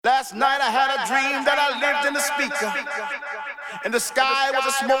Last night I had a dream that I lived in a speaker, and the sky was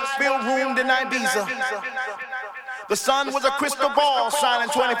a smoke-filled room in Ibiza. The sun was a crystal ball shining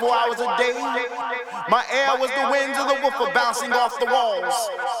 24 hours a day. My air was the winds of the woofer bouncing off the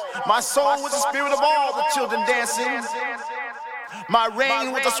walls. My soul was the spirit of all the children dancing. My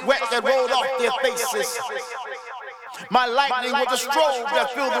rain was the sweat that rolled off their faces. My lightning was the strobe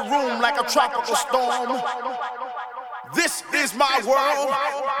that filled the room like a tropical storm. This is my world,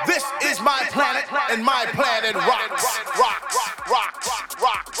 this is my planet, and my planet rocks, rocks, rocks,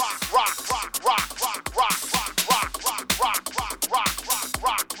 rocks, rocks, rocks, rocks, rocks, rocks, rocks, rocks.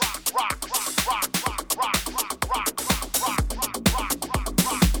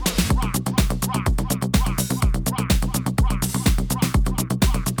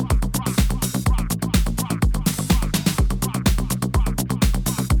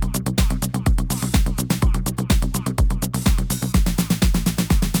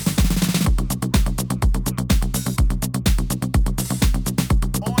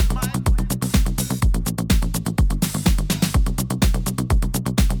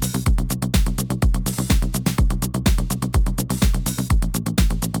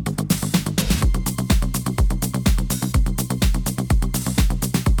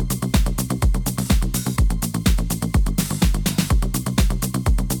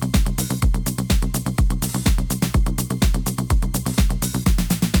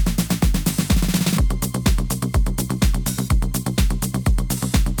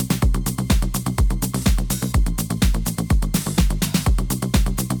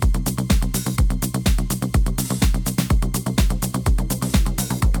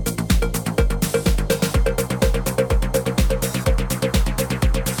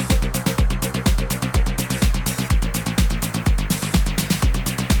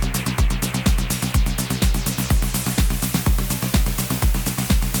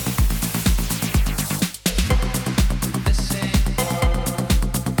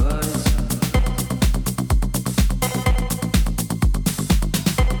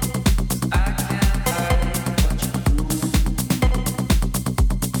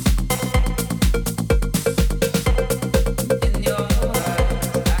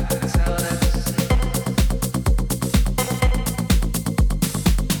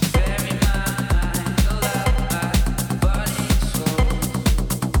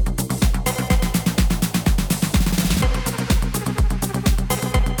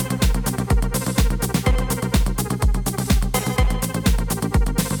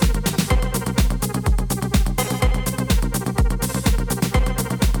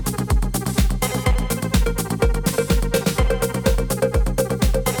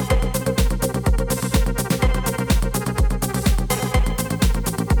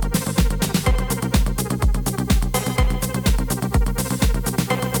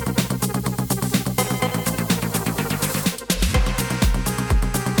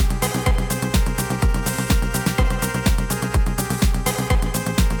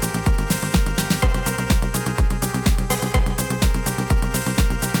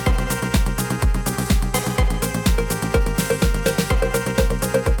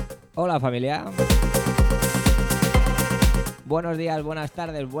 Hola familia, buenos días, buenas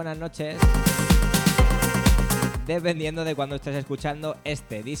tardes, buenas noches, dependiendo de cuando estés escuchando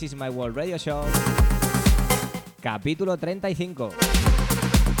este This is My World Radio Show, capítulo 35.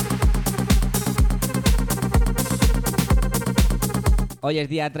 Hoy es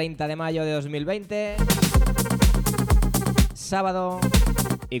día 30 de mayo de 2020, sábado,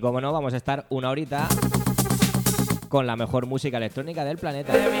 y como no, vamos a estar una horita con la mejor música electrónica del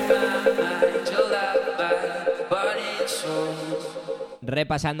planeta.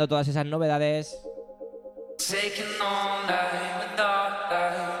 Repasando todas esas novedades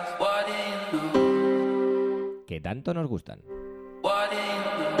que tanto nos gustan.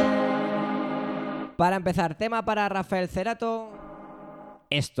 Para empezar, tema para Rafael Cerato.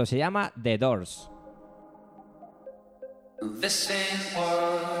 Esto se llama The Doors. This ain't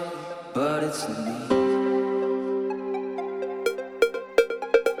war, but it's me.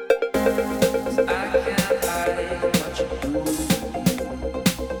 I can't hide what you do.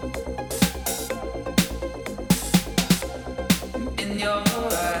 In your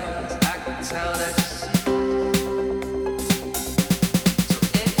eyes, I can tell that you see. So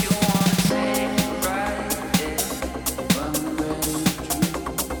if you wanna say it right, yeah, I'm ready to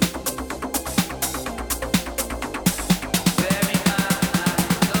bury my mind,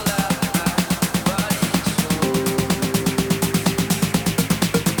 your love, body and soul.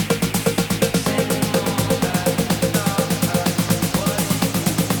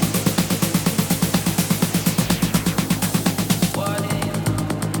 What do you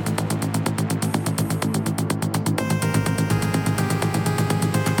know?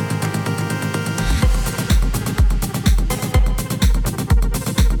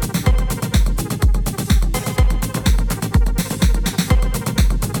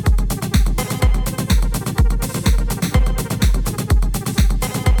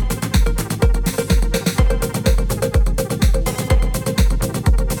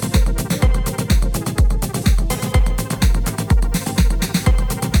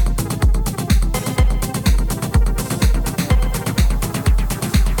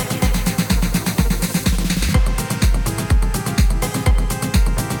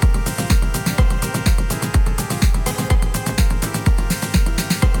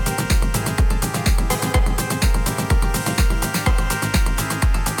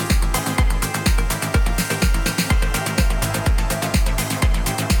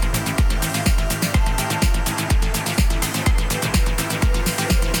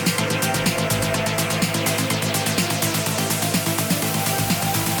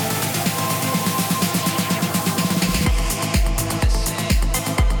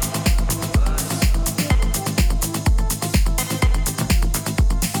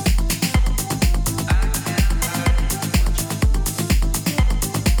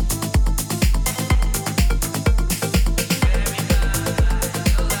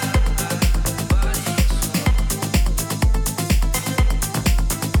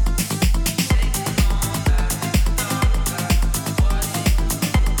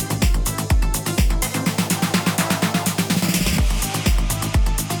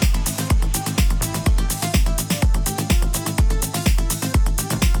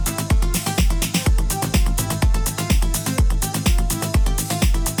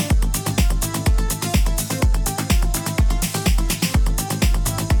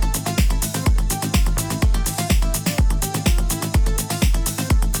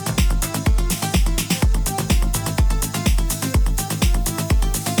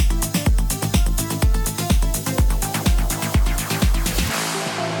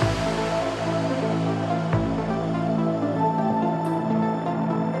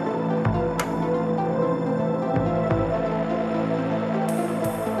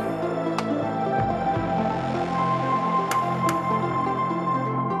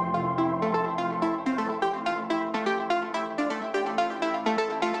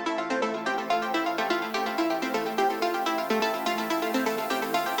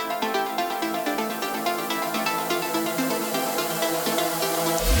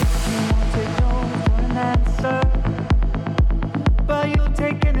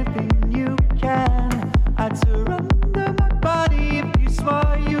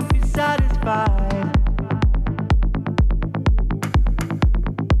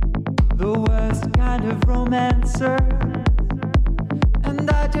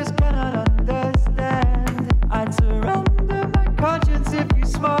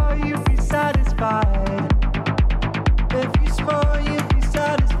 smile, you'd be satisfied. If you smile, you'd be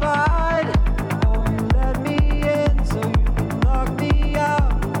satisfied. Oh, you let me in so you can lock me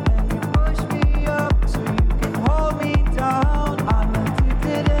out, and you push me up so you can hold me down. I'm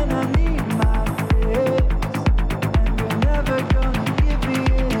addicted and I need my fix, and you're never gonna give me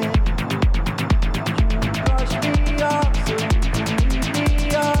it. You brush me off so you can leave me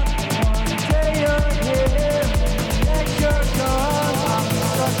up. One day you're here, next you're gone. I'm a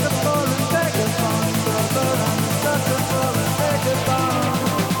sucker for a vagabond, brother. I'm a sucker for a vagabond.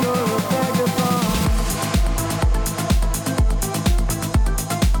 You're a vagabond.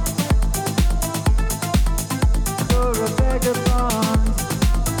 You're a vagabond.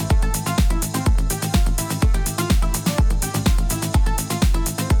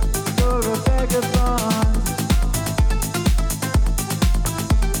 You're a vagabond.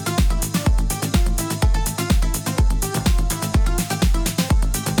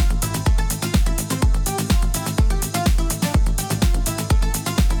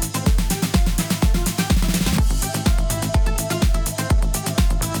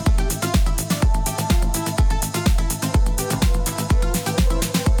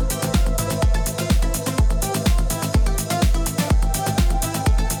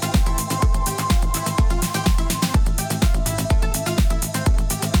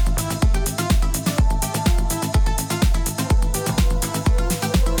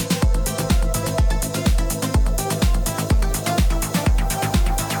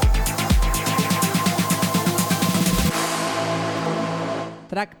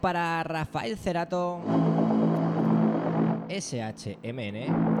 Track para Rafael Cerato, SHMN,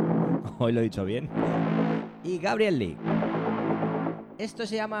 hoy lo he dicho bien, y Gabriel Lee. Esto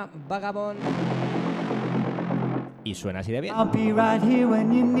se llama Vagabond y suena así de bien. I'll be right here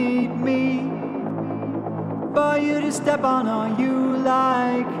when you need me, for you to step on all you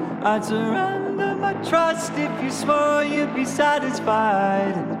like. I'd surrender my trust if you swore you'd be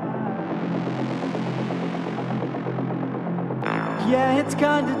satisfied. Yeah, it's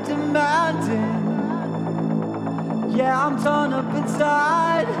kinda demanding. Yeah, I'm torn up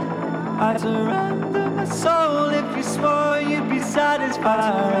inside. I'd surrender my soul if you swore you'd be satisfied.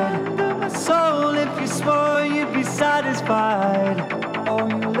 I'd surrender my soul if you swore you'd be satisfied. Oh,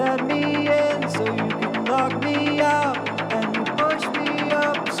 you let me in so you can lock me out, and you push me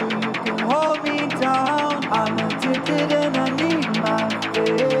up so you can hold me down. I'm addicted and I need my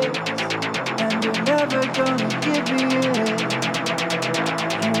fix, and you're never gonna give me it.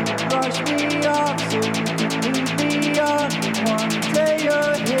 Brush me off so you can leave me on. One day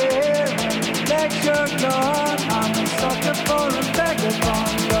you're here, next you're gone. I'm a sucker for a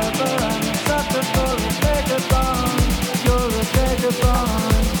vagabond, lover. I'm a sucker for a vagabond. You're a vagabond.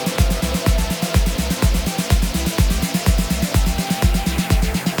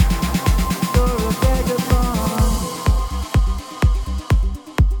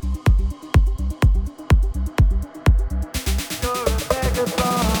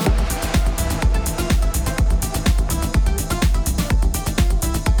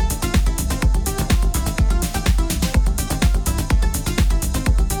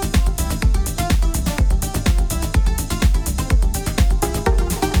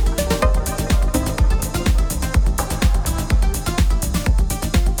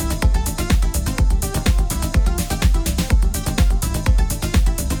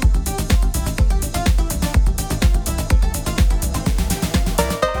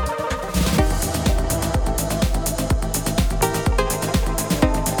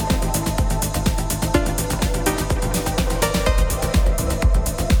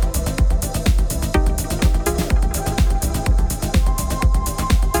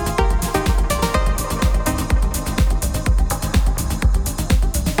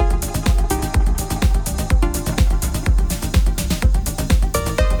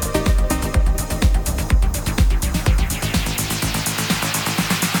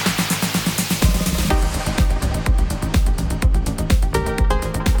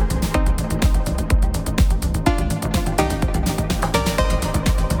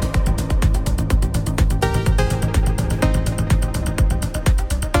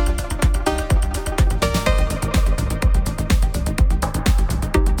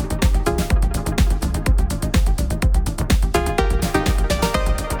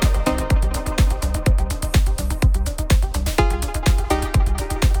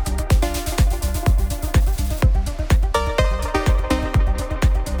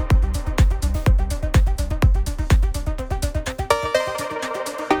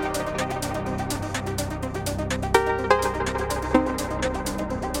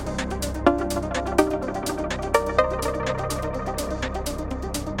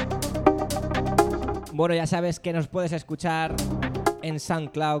 Bueno, ya sabes que nos puedes escuchar en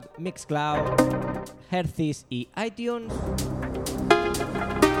SoundCloud, Mixcloud, Hercis y iTunes.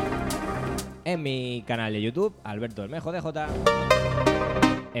 En mi canal de YouTube, Alberto Bermejo DJ.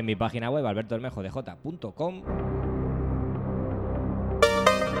 En mi página web, albertobermejodj.com.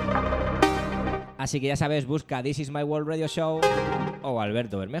 Así que ya sabes, busca This Is My World Radio Show o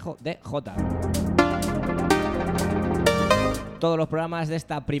Alberto Bermejo DJ. Todos los programas de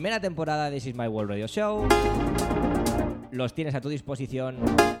esta primera temporada de This Is My World Radio Show los tienes a tu disposición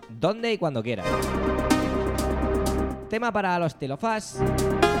donde y cuando quieras. Tema para los telofás.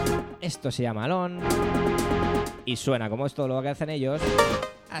 Esto se llama Alone y suena como es todo lo que hacen ellos,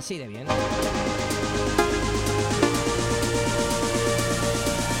 así de bien.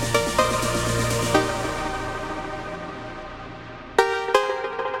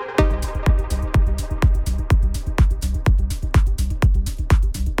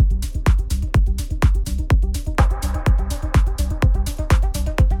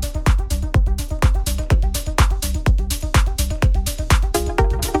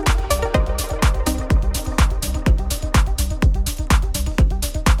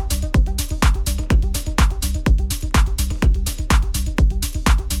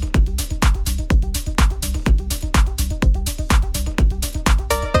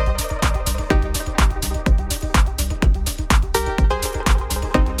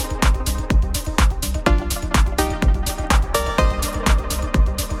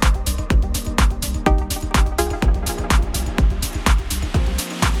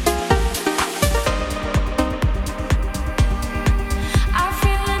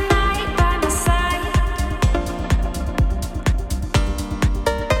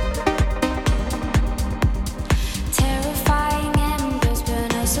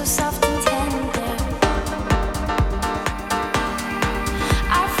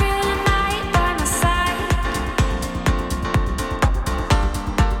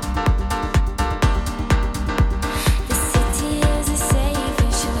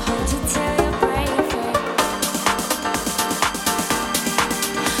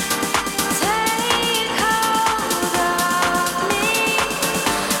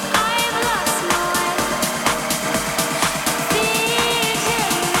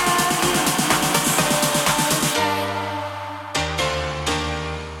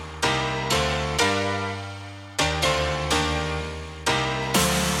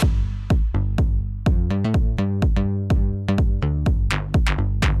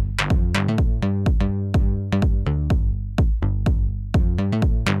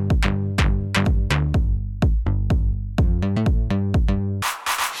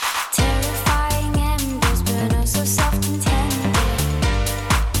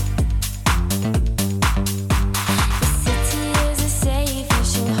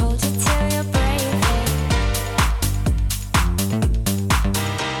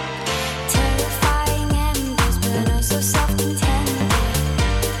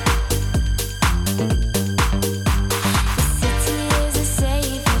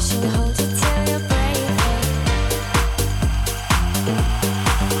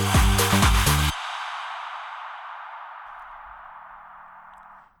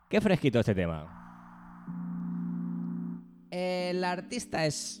 Qué fresquito este tema. El artista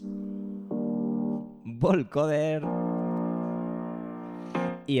es Volcoder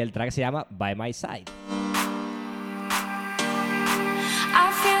y el track se llama By My Side.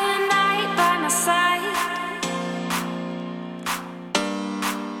 I feel the night by my side.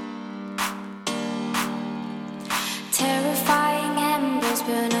 Terrifying embers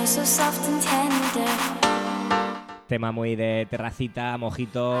burn oh so soft and tender. Tema muy de terracita,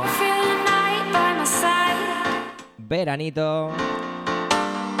 mojito, I feel the night by my side. veranito.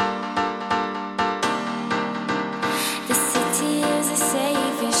 The city is a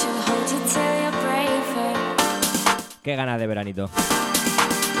savior, she'll hold you till you're braver. Qué ganas de veranito.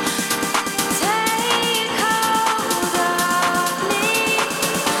 Take hold of me,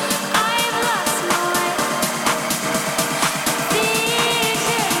 I've lost my way. Vision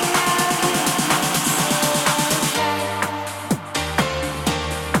of you makes it okay.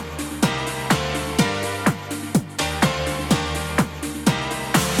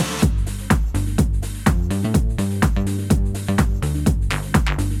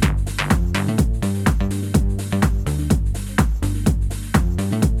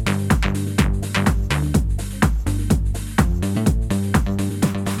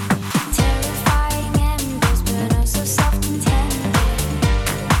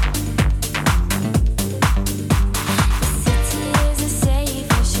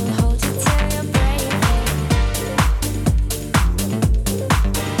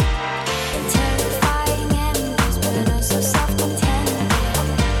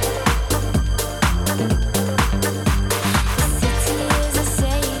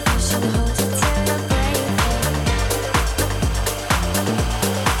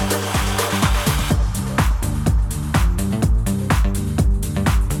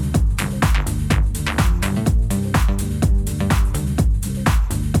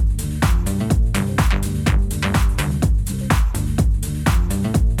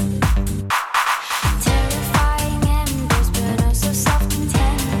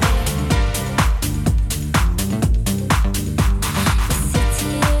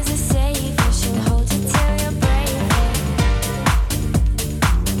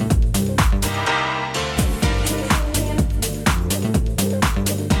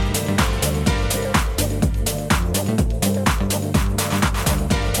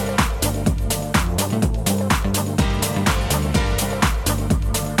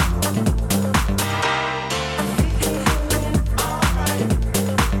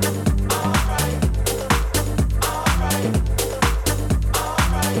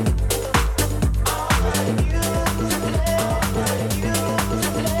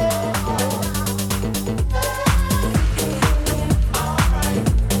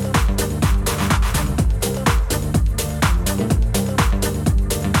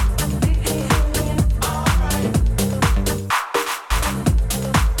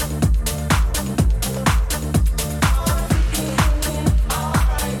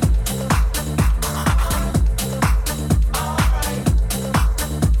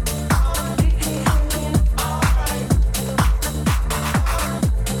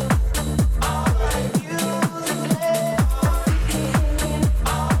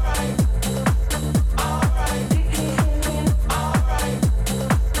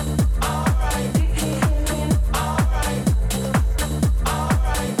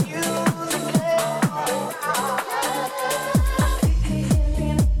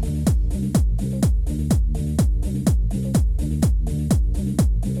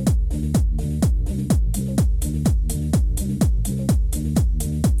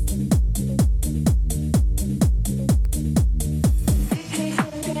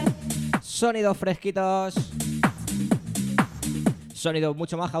 Sonidos fresquitos. Sonidos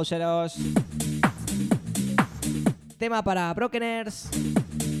mucho más houseeros. Tema para Brokeners.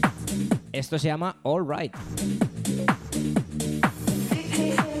 Esto se llama All Right.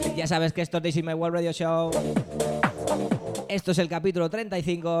 Ya sabes que esto es This Is My World Radio Show. Esto es el capítulo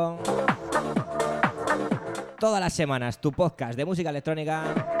 35. Todas las semanas tu podcast de música electrónica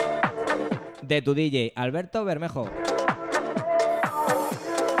de tu DJ Alberto Bermejo.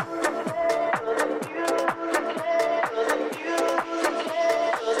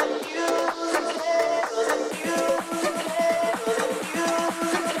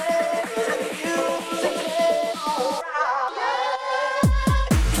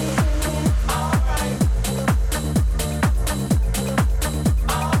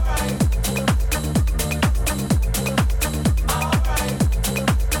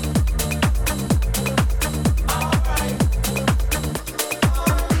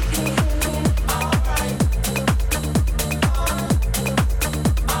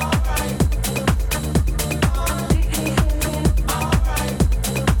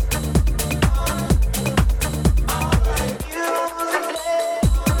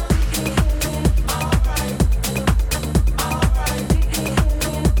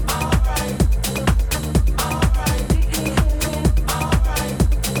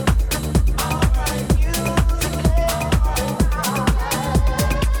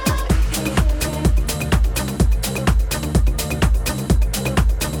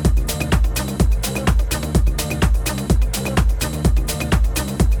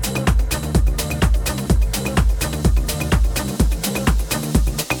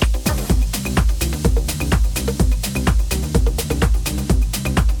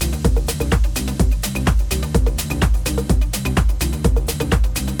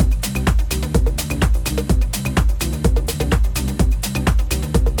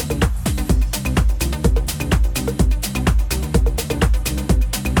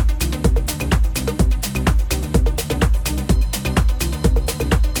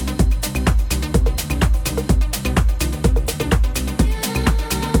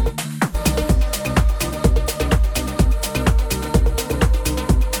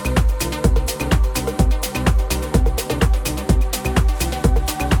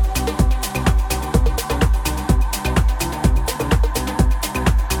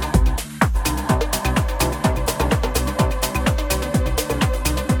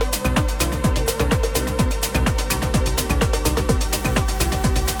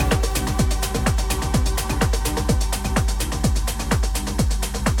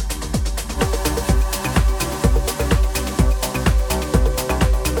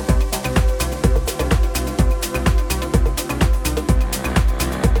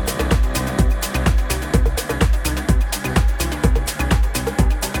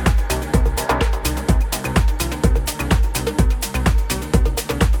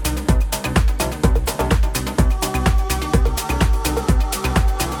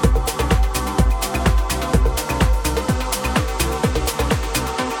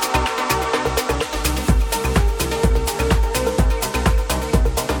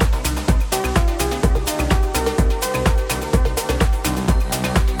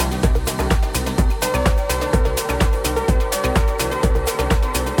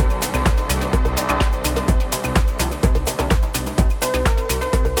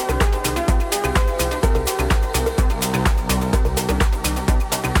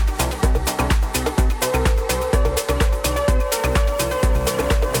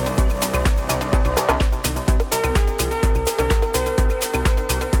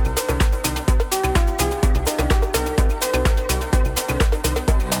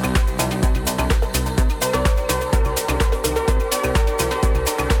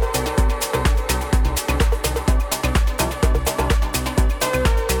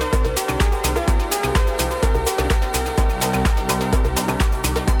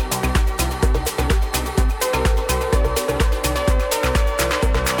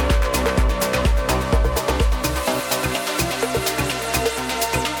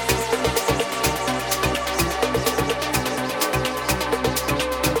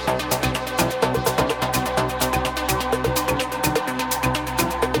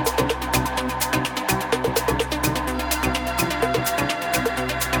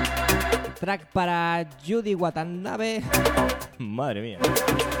 Track para Judy Watanabe. Madre mía.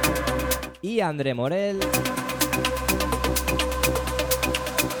 Y André Morel.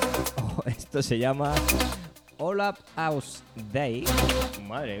 Oh, esto se llama All Up House Day.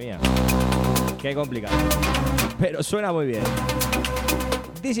 Madre mía. Qué complicado. Pero suena muy bien.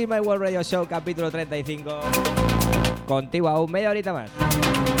 This is my World Radio Show, capítulo 35. Contigo aún media horita más.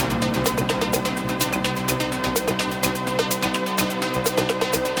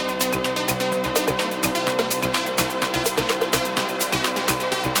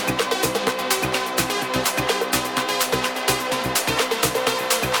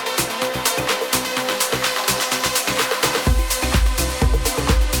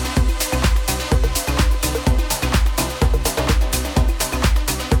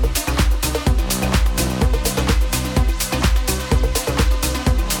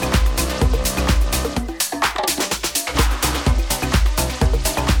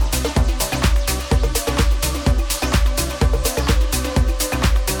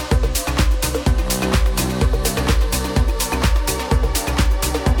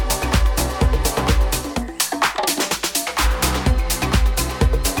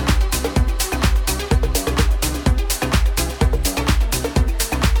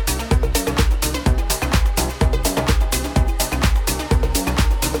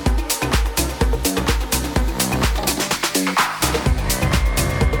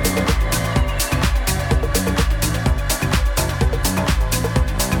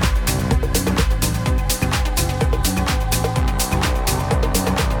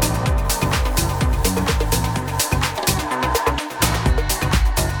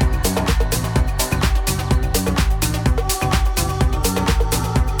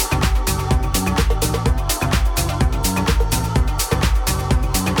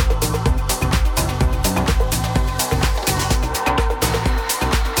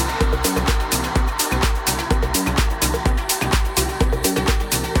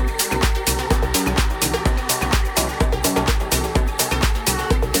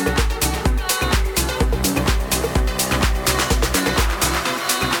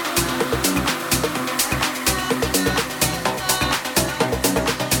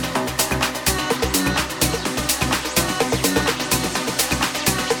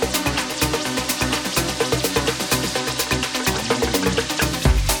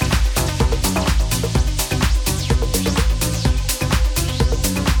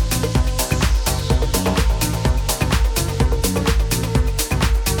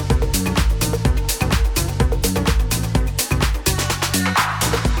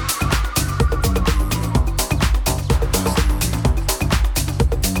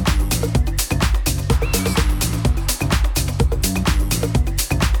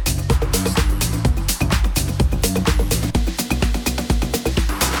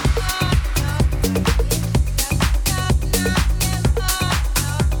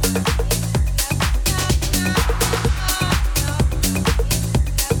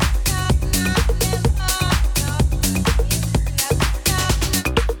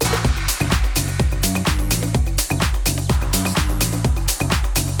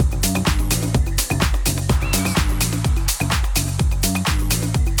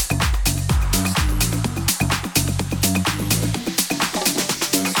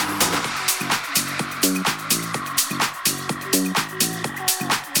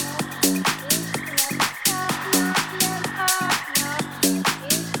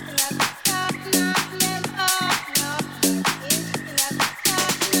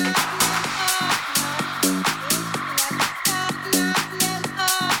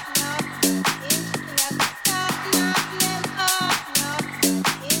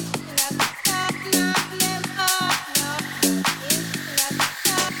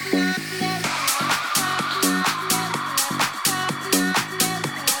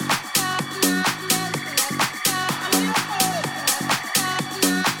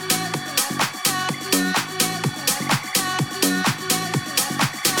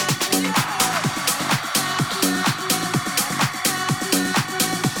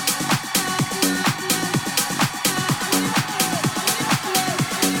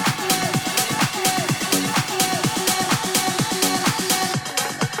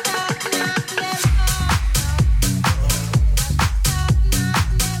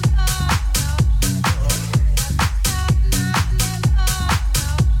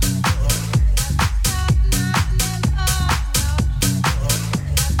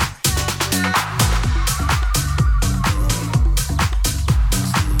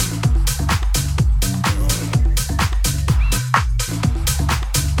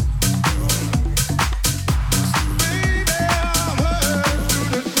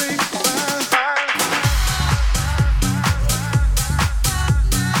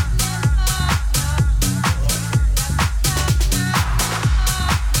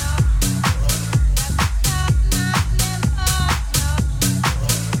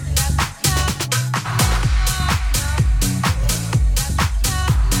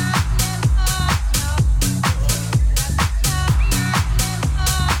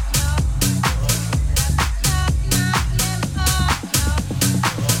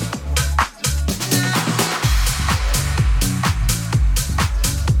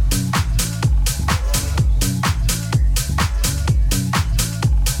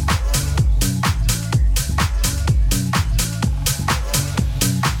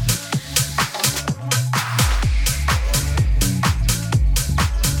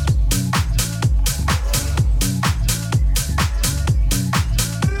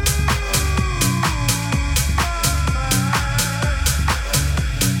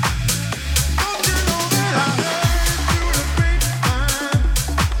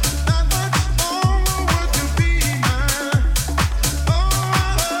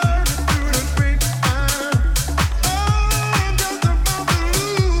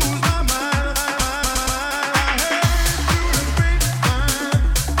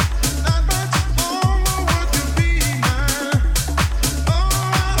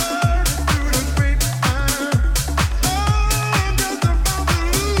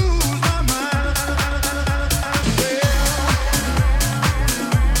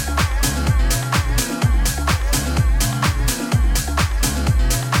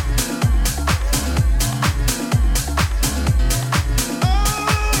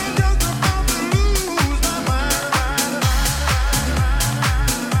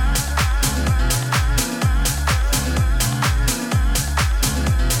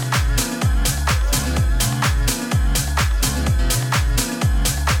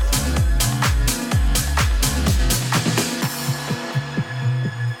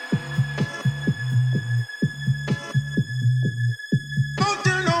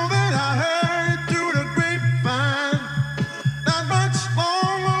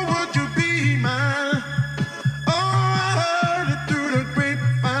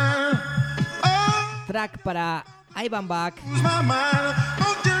 track para Ivan Back.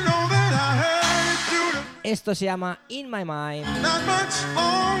 Esto se llama In My Mind.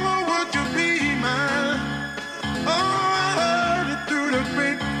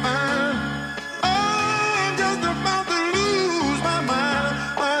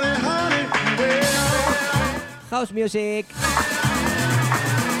 House music.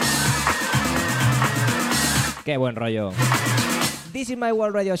 Qué buen rollo. This is my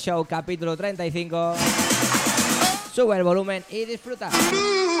World Radio Show, capítulo 35. Sube el volumen y disfruta.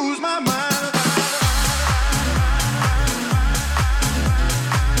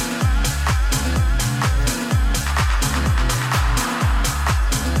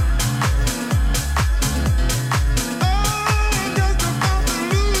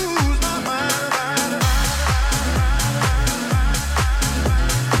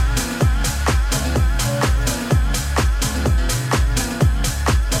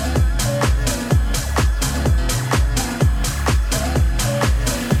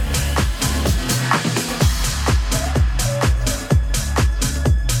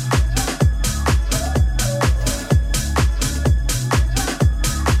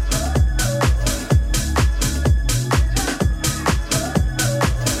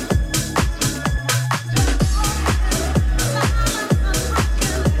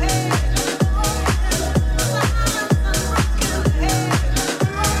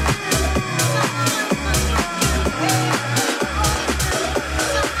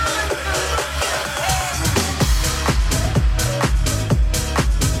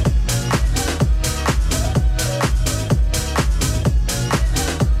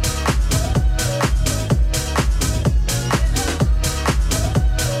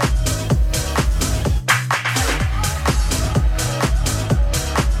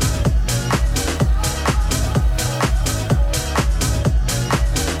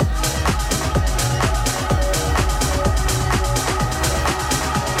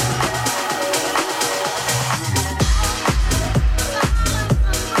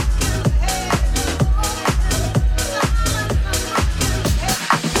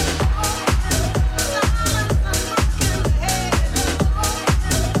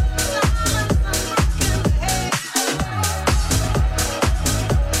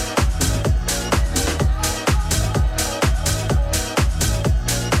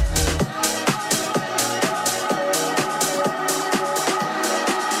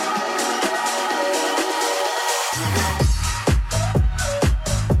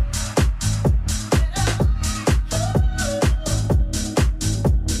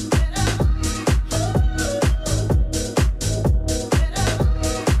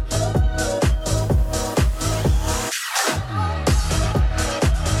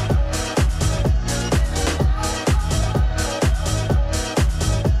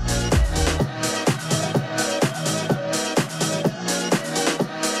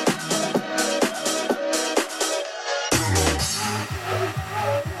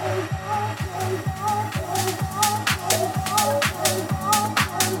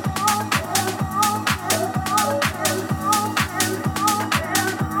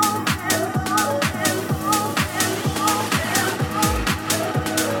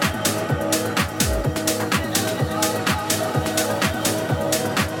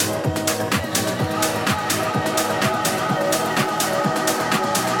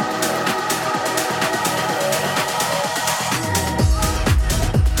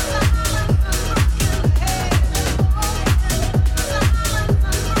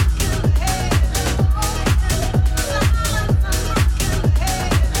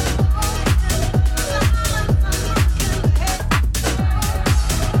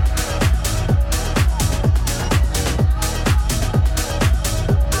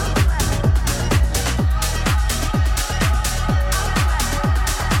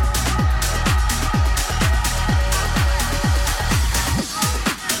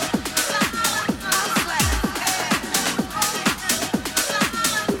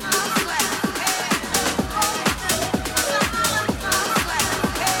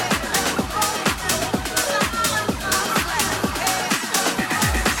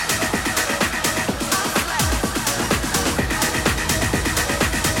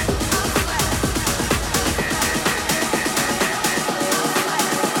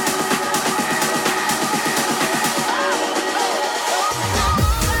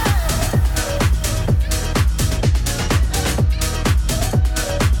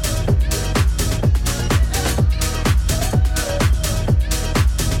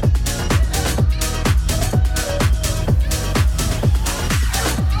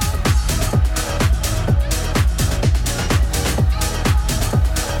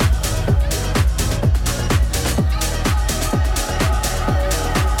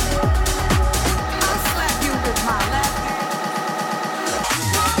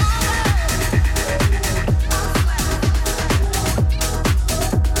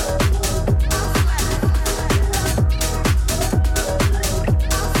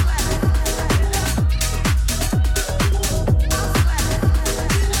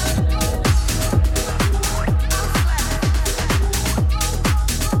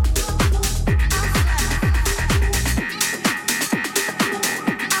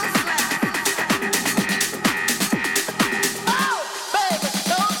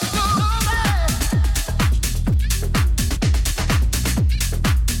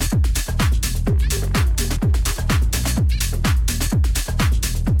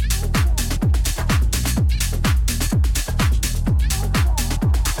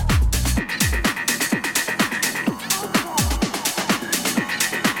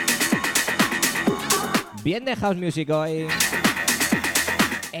 Bien de House Music hoy.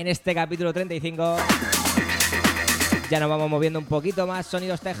 En este capítulo 35 ya nos vamos moviendo un poquito más,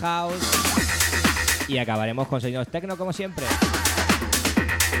 sonidos tech house, y acabaremos con sonidos techno como siempre.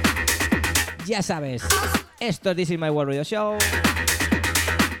 Ya sabes, esto es This Is My World Radio Show,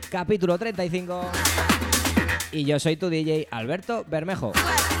 capítulo 35, y yo soy tu DJ Alberto Bermejo.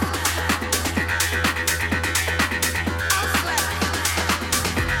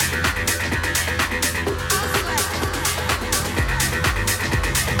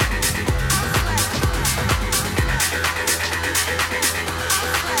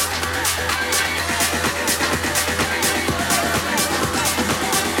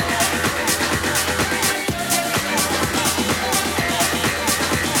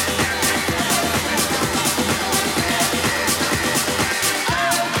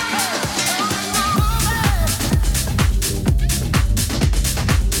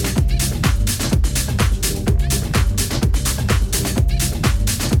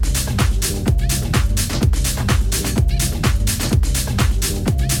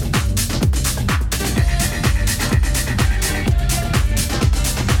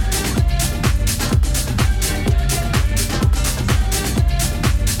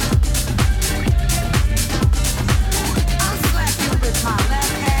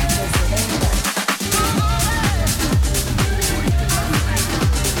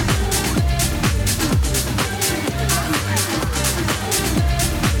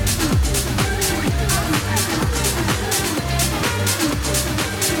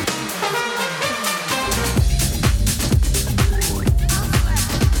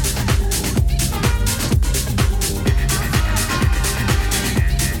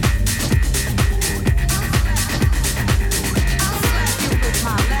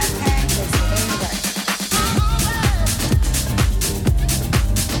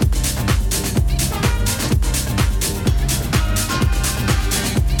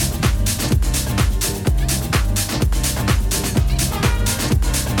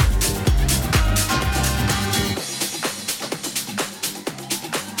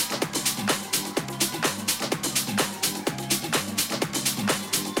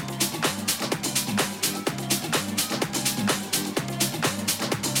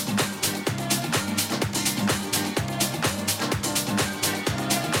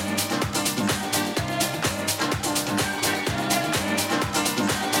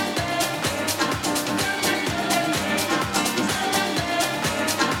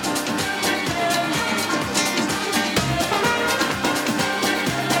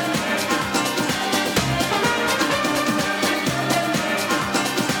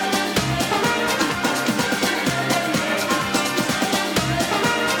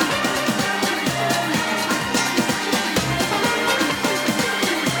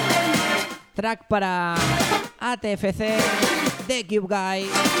 Track para ATFC de Cube Guy.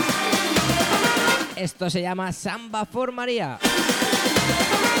 Esto se llama Samba for María.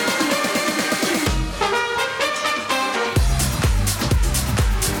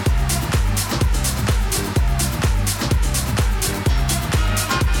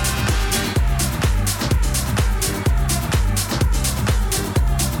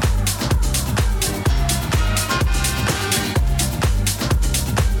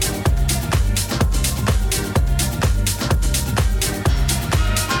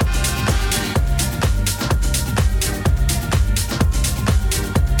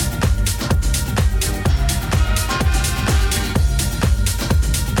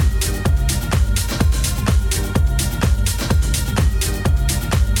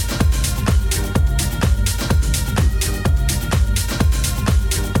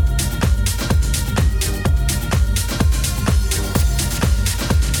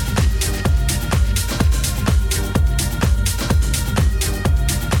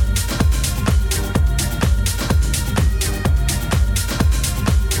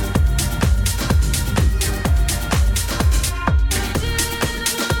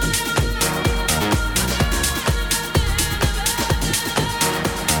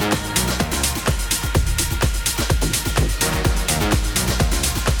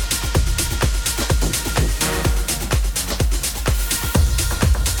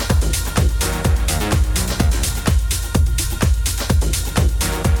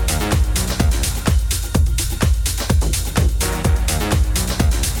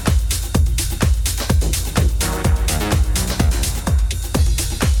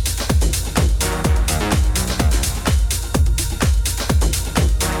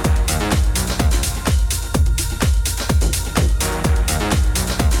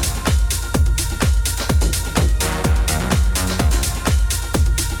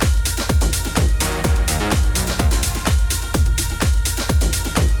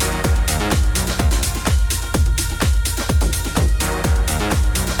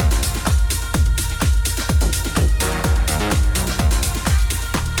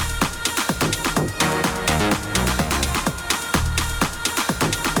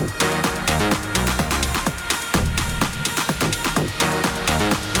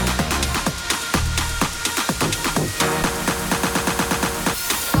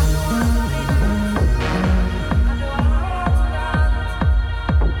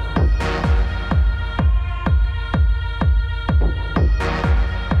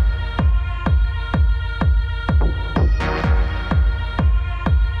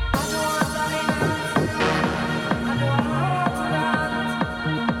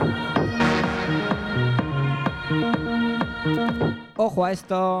 Ojo a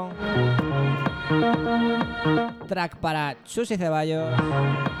esto. Track para Chus y Ceballos,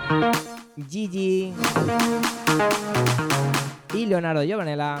 Gigi y Leonardo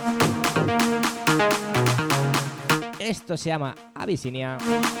Giovanella. Esto se llama Abisinia.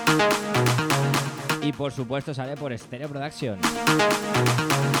 Y por supuesto sale por Stereo Production.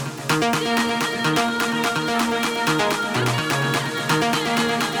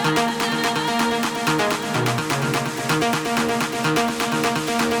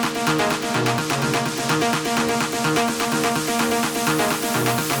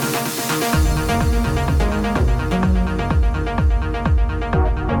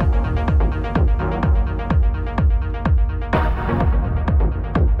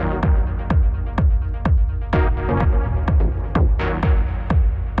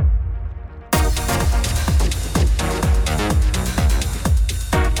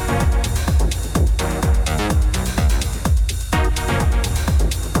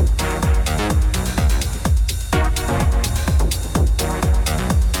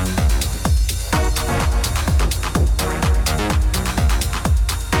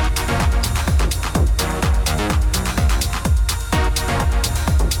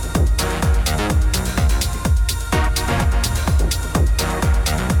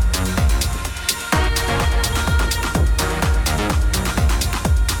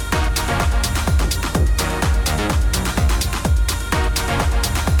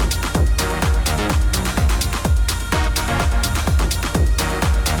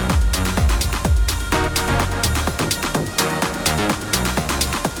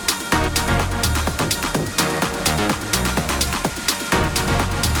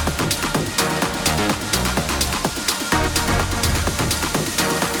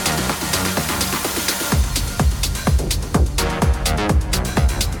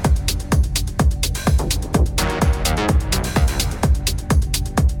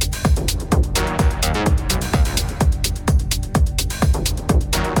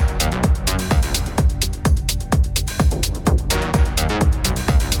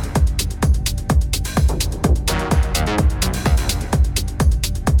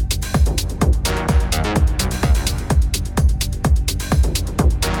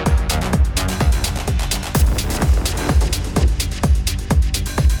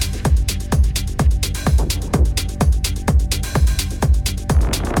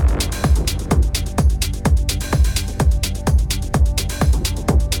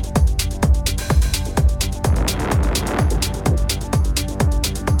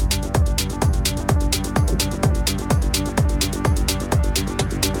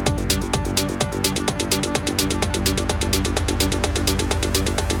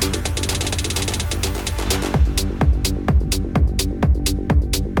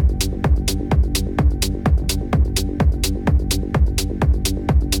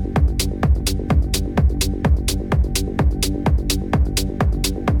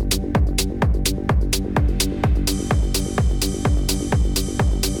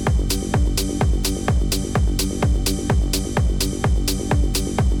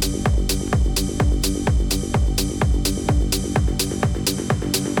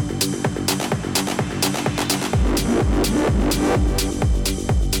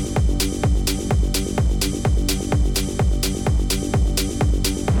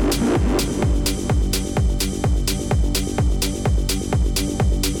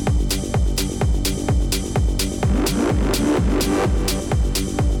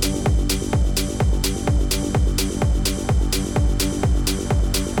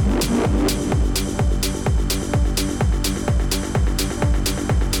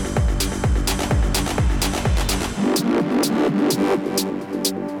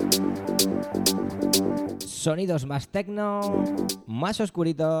 Sonidos más techno, más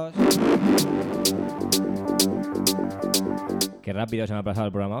oscuritos. Qué rápido se me ha pasado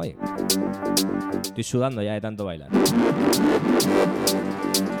el programa hoy. Estoy sudando ya de tanto bailar.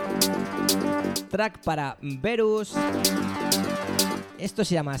 Track para Verus. Esto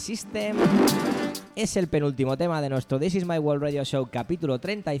se llama System. Es el penúltimo tema de nuestro This Is My World Radio Show capítulo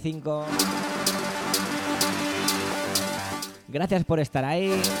 35. Gracias por estar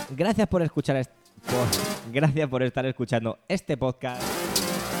ahí. Gracias por escuchar gracias por estar escuchando este podcast.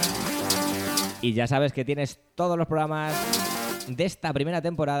 Y ya sabes que tienes todos los programas de esta primera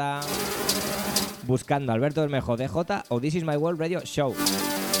temporada buscando Alberto Bermejo DJ o This Is My World Radio Show.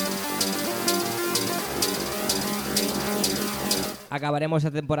 Acabaremos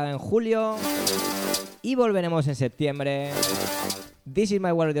esta temporada en julio y volveremos en septiembre. This Is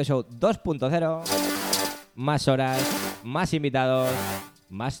My World Radio Show 2.0. Más horas, más invitados,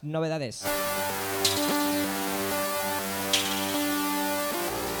 más novedades.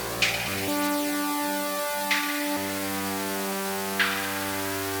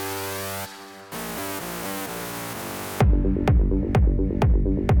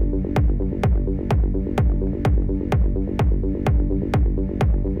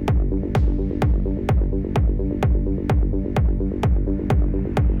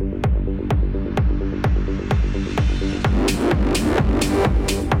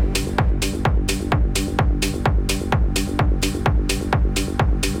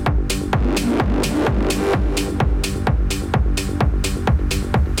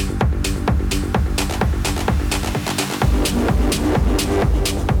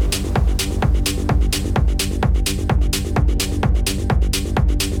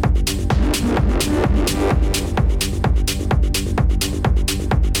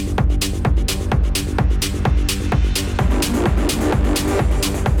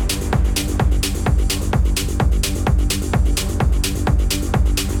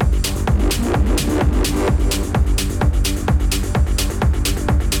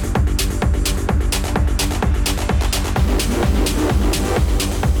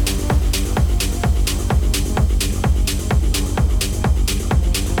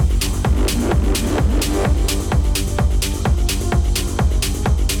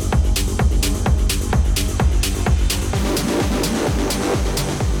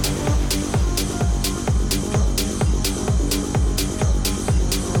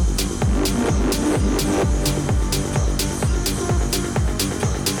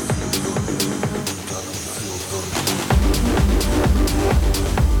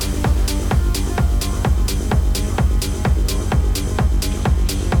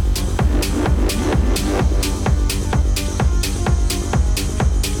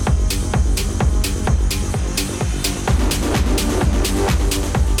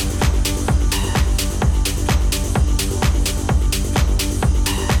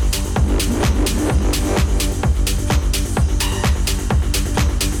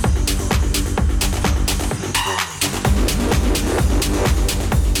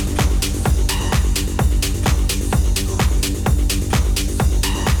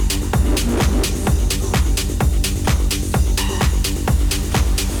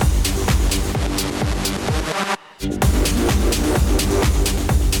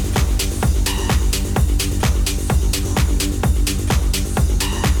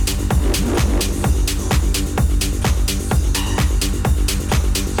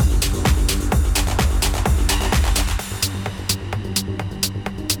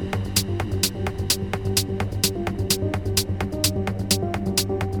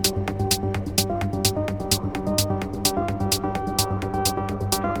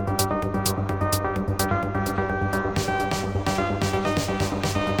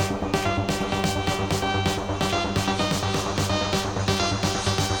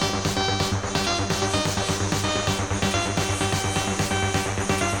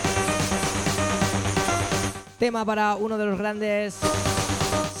 Tema para uno de los grandes,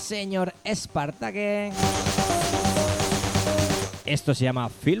 señor Espartaque. Esto se llama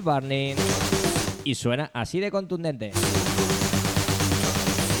Feel Burning y suena así de contundente.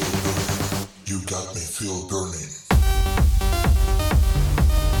 You got me feel burning.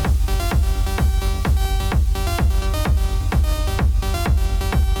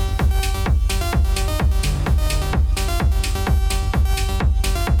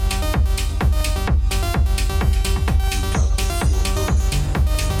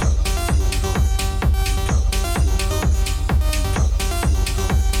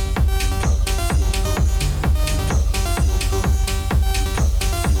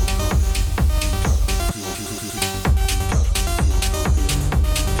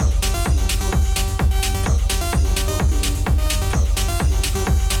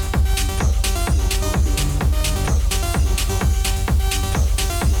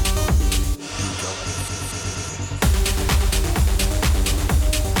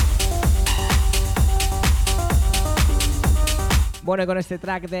 Bueno, y con este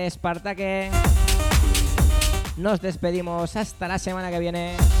track de Espartaque nos despedimos hasta la semana que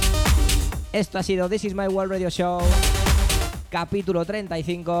viene. Esto ha sido This Is My World Radio Show, capítulo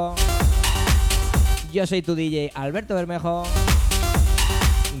 35. Yo soy tu DJ Alberto Bermejo.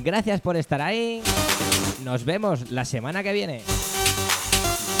 Gracias por estar ahí. Nos vemos la semana que viene.